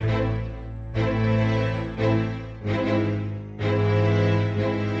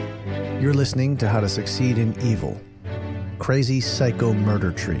You're listening to How to Succeed in Evil, Crazy Psycho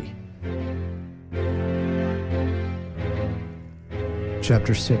Murder Tree.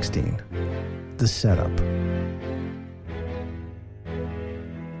 Chapter 16, The Setup.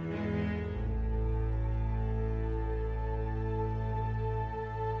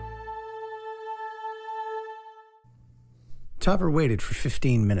 Topper waited for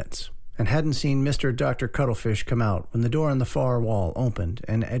 15 minutes and hadn't seen Mr. Dr. Cuttlefish come out when the door on the far wall opened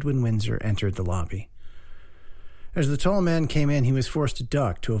and Edwin Windsor entered the lobby. As the tall man came in, he was forced to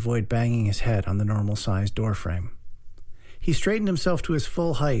duck to avoid banging his head on the normal-sized doorframe. He straightened himself to his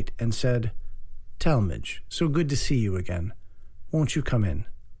full height and said, "Talmadge, so good to see you again. Won't you come in?"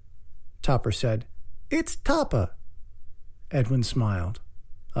 Topper said, "It's Topper." Edwin smiled.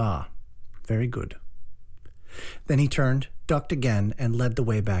 "Ah, very good." Then he turned, ducked again, and led the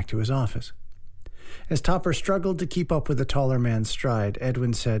way back to his office. As Topper struggled to keep up with the taller man's stride,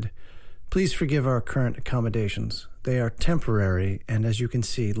 Edwin said, "Please forgive our current accommodations. They are temporary and, as you can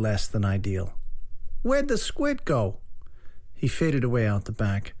see, less than ideal." "Where'd the squid go?" He faded away out the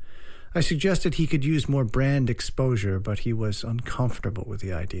back. I suggested he could use more brand exposure, but he was uncomfortable with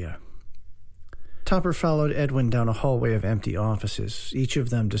the idea. Topper followed Edwin down a hallway of empty offices, each of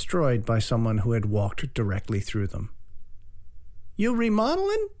them destroyed by someone who had walked directly through them. "You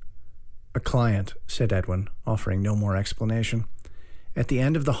remodeling?" "A client," said Edwin, offering no more explanation. At the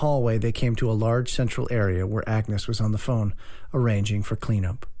end of the hallway, they came to a large central area where Agnes was on the phone, arranging for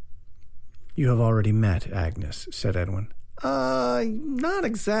cleanup. "You have already met Agnes," said Edwin. Not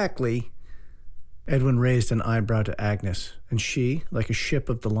exactly." Edwin raised an eyebrow to Agnes, and she, like a ship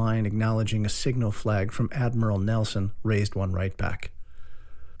of the line acknowledging a signal flag from Admiral Nelson, raised one right back.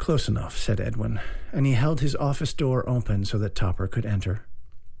 "Close enough," said Edwin, and he held his office door open so that Topper could enter.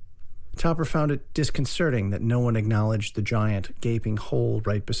 Topper found it disconcerting that no one acknowledged the giant, gaping hole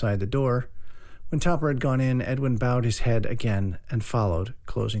right beside the door. When Topper had gone in, Edwin bowed his head again and followed,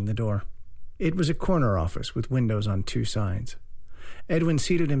 closing the door. It was a corner office with windows on two sides. Edwin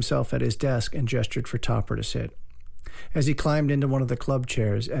seated himself at his desk and gestured for Topper to sit. As he climbed into one of the club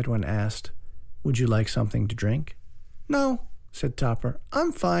chairs, Edwin asked, "Would you like something to drink?" "No," said Topper.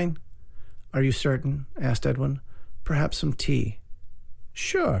 "I'm fine." "Are you certain?" asked Edwin. "Perhaps some tea."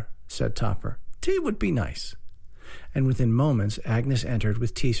 "Sure," said Topper. "Tea would be nice." And within moments, Agnes entered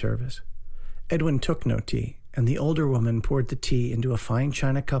with tea service. Edwin took no tea, and the older woman poured the tea into a fine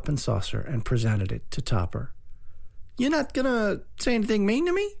china cup and saucer and presented it to Topper. "You're not gonna say anything mean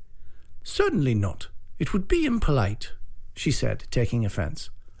to me?" "Certainly not. It would be impolite," she said, taking offense.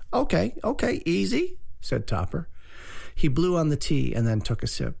 Okay, easy," said Topper. He blew on the tea and then took a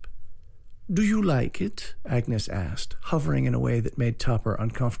sip. "Do you like it?" Agnes asked, hovering in a way that made Topper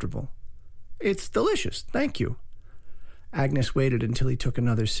uncomfortable. "It's delicious, thank you." Agnes waited until he took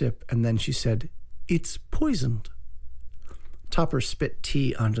another sip, and then she said, "It's poisoned." Topper spit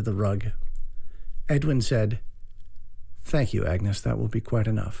tea onto the rug. Edwin said, "Thank you, Agnes, that will be quite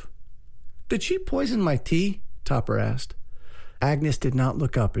enough." "Did she poison my tea?" Topper asked. Agnes did not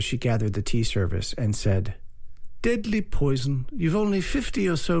look up as she gathered the tea service and said, "Deadly poison. You've only 50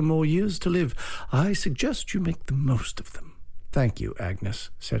 or so more years to live. I suggest you make the most of them." "Thank you, Agnes,"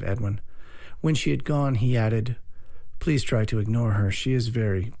 said Edwin. When she had gone, he added, "Please try to ignore her. She is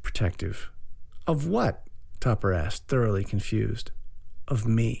very protective." "Of what?" Topper asked, thoroughly confused. "Of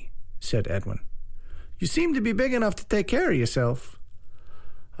me," said Edwin. "You seem to be big enough to take care of yourself."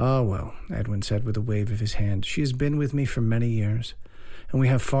 "Oh, well," Edwin said with a wave of his hand. "She has been with me for many years, and we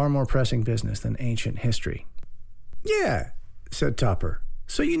have far more pressing business than ancient history." "Yeah," said Topper.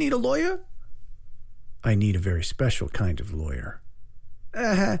 "So you need a lawyer?" "I need a very special kind of lawyer."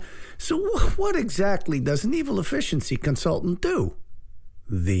 So what exactly does an evil efficiency consultant do?"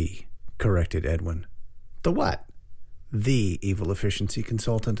 Corrected Edwin. "The what?" "The evil efficiency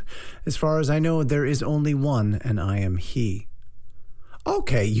consultant. As far as I know, there is only one, and I am he."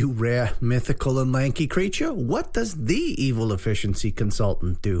 "Okay, you rare, mythical, and lanky creature. What does the evil efficiency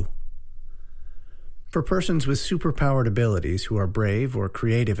consultant do?" For persons with superpowered abilities who are brave or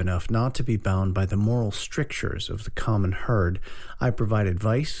creative enough not to be bound by the moral strictures of the common herd, I provide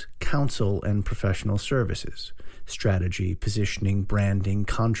advice, counsel, and professional services. Strategy, positioning, branding,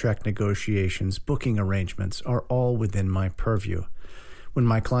 contract negotiations, booking arrangements are all within my purview. When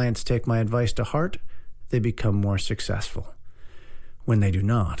my clients take my advice to heart, they become more successful. When they do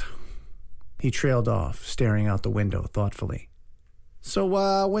not... He trailed off, staring out the window thoughtfully.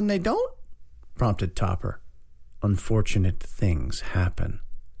 "So, when they don't?" prompted Topper. "Unfortunate things happen."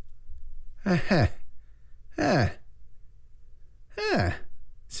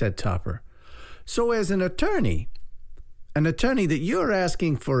 Said Topper. "So as an attorney..." An attorney that you're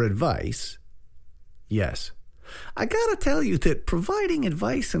asking for advice? Yes. I gotta tell you that providing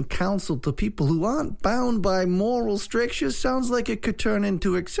advice and counsel to people who aren't bound by moral strictures sounds like it could turn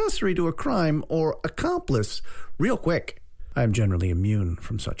into accessory to a crime or accomplice real quick. I am generally immune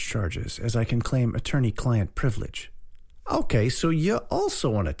from such charges, as I can claim attorney-client privilege. Okay, so you're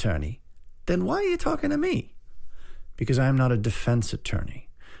also an attorney. Then why are you talking to me? Because I am not a defense attorney.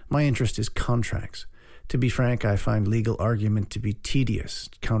 My interest is contracts. To be frank, I find legal argument to be tedious,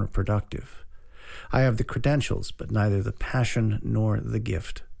 counterproductive. I have the credentials, but neither the passion nor the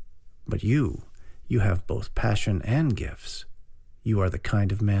gift. But you have both passion and gifts. You are the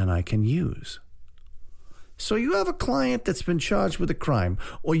kind of man I can use. So you have a client that's been charged with a crime,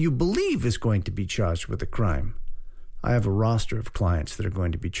 or you believe is going to be charged with a crime. I have a roster of clients that are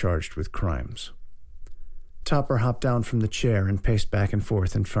going to be charged with crimes. Topper hopped down from the chair and paced back and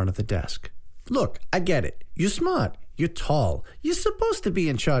forth in front of the desk. Look, I get it. You're smart. You're tall. You're supposed to be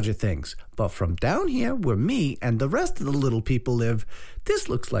in charge of things. But from down here, where me and the rest of the little people live, this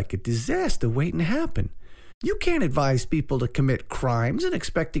looks like a disaster waiting to happen. You can't advise people to commit crimes and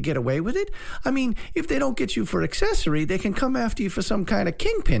expect to get away with it. I mean, if they don't get you for accessory, they can come after you for some kind of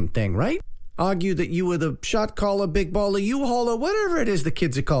kingpin thing, right? Argue that you were the shot caller, big baller, U-hauler, whatever it is the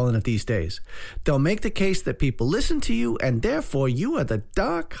kids are calling it these days. They'll make the case that people listen to you, and therefore you are the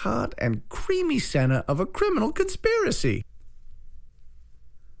dark heart and creamy center of a criminal conspiracy.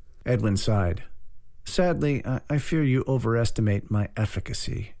 Edwin sighed. Sadly, I fear you overestimate my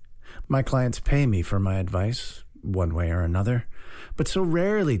efficacy. My clients pay me for my advice, one way or another, but so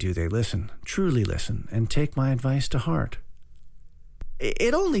rarely do they listen, truly listen, and take my advice to heart.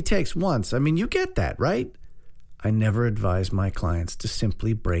 It only takes once. I mean, you get that, right? I never advise my clients to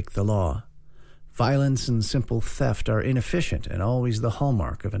simply break the law. Violence and simple theft are inefficient and always the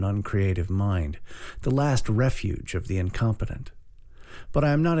hallmark of an uncreative mind, the last refuge of the incompetent. But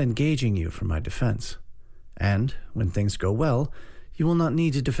I am not engaging you for my defense. And, when things go well, you will not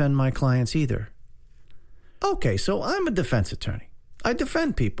need to defend my clients either. Okay, so I'm a defense attorney. I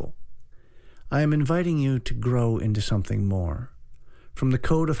defend people. I am inviting you to grow into something more. From the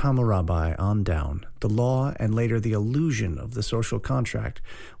Code of Hammurabi on down, the law and later the illusion of the social contract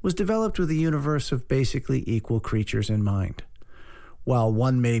was developed with a universe of basically equal creatures in mind. While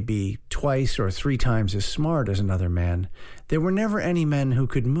one may be twice or three times as smart as another man, there were never any men who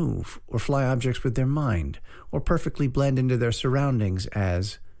could move or fly objects with their mind or perfectly blend into their surroundings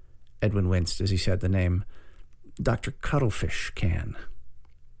as, Edwin winced as he said the name, Dr. Cuttlefish can.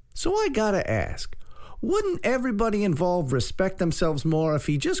 So I gotta ask, wouldn't everybody involved respect themselves more if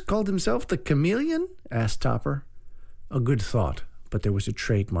he just called himself the Chameleon? Asked Topper. A good thought, but there was a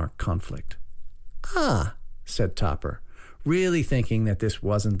trademark conflict. Ah, said Topper, really thinking that this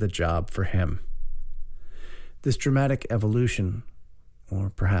wasn't the job for him. This dramatic evolution,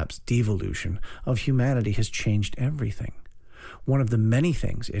 or perhaps devolution, of humanity has changed everything. One of the many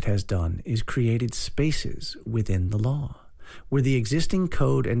things it has done is created spaces within the law, where the existing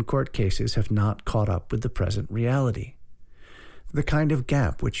code and court cases have not caught up with the present reality. The kind of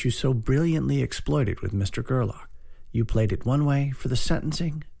gap which you so brilliantly exploited with Mr. Gerlach. You played it one way for the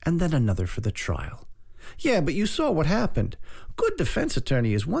sentencing and then another for the trial. Yeah, but you saw what happened. Good defense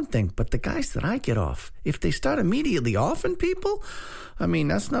attorney is one thing, but the guys that I get off, if they start immediately offing people, I mean,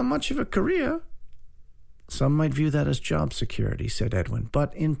 that's not much of a career. Some might view that as job security, said Edwin,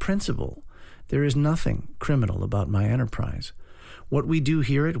 but in principle, there is nothing criminal about my enterprise. What we do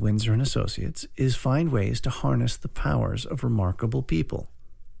here at Windsor & Associates is find ways to harness the powers of remarkable people.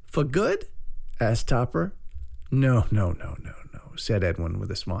 For good? Asked Topper. No, said Edwin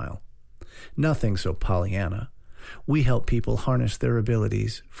with a smile. Nothing so Pollyanna. We help people harness their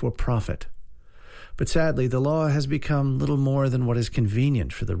abilities for profit. But sadly, the law has become little more than what is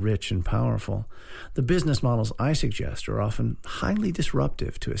convenient for the rich and powerful. The business models I suggest are often highly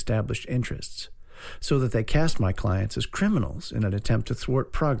disruptive to established interests, so that they cast my clients as criminals in an attempt to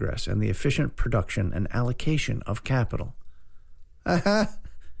thwart progress and the efficient production and allocation of capital. Aha,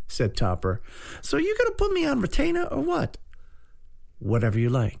 said Topper. So you're going to put me on retainer or what? Whatever you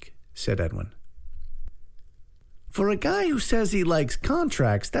like, said Edwin. For a guy who says he likes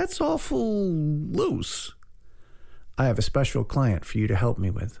contracts, that's awful loose. I have a special client for you to help me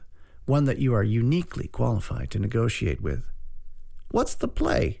with, one that you are uniquely qualified to negotiate with. What's the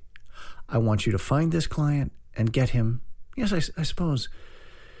play? I want you to find this client and get him, yes, I suppose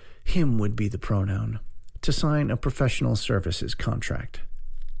him would be the pronoun, to sign a professional services contract.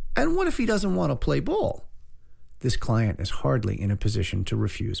 And what if he doesn't want to play ball? This client is hardly in a position to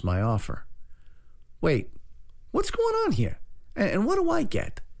refuse my offer. Wait, what's going on here? And what do I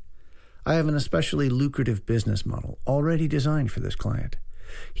get? I have an especially lucrative business model already designed for this client.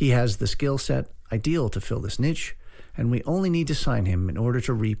 He has the skill set ideal to fill this niche, and we only need to sign him in order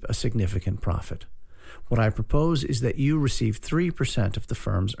to reap a significant profit. What I propose is that you receive 3% of the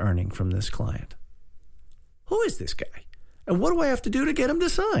firm's earning from this client. Who is this guy? And what do I have to do to get him to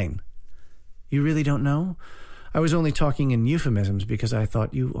sign? You really don't know? I was only talking in euphemisms because I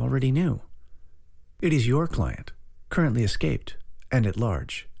thought you already knew. It is your client, currently escaped and at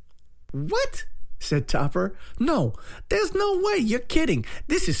large. What? Said Topper. No, there's no way. You're kidding.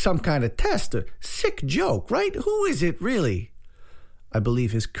 This is some kind of test, a sick joke, right? Who is it really? I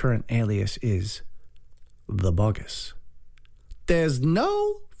believe his current alias is the Bogus. There's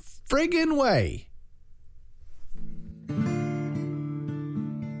no friggin' way.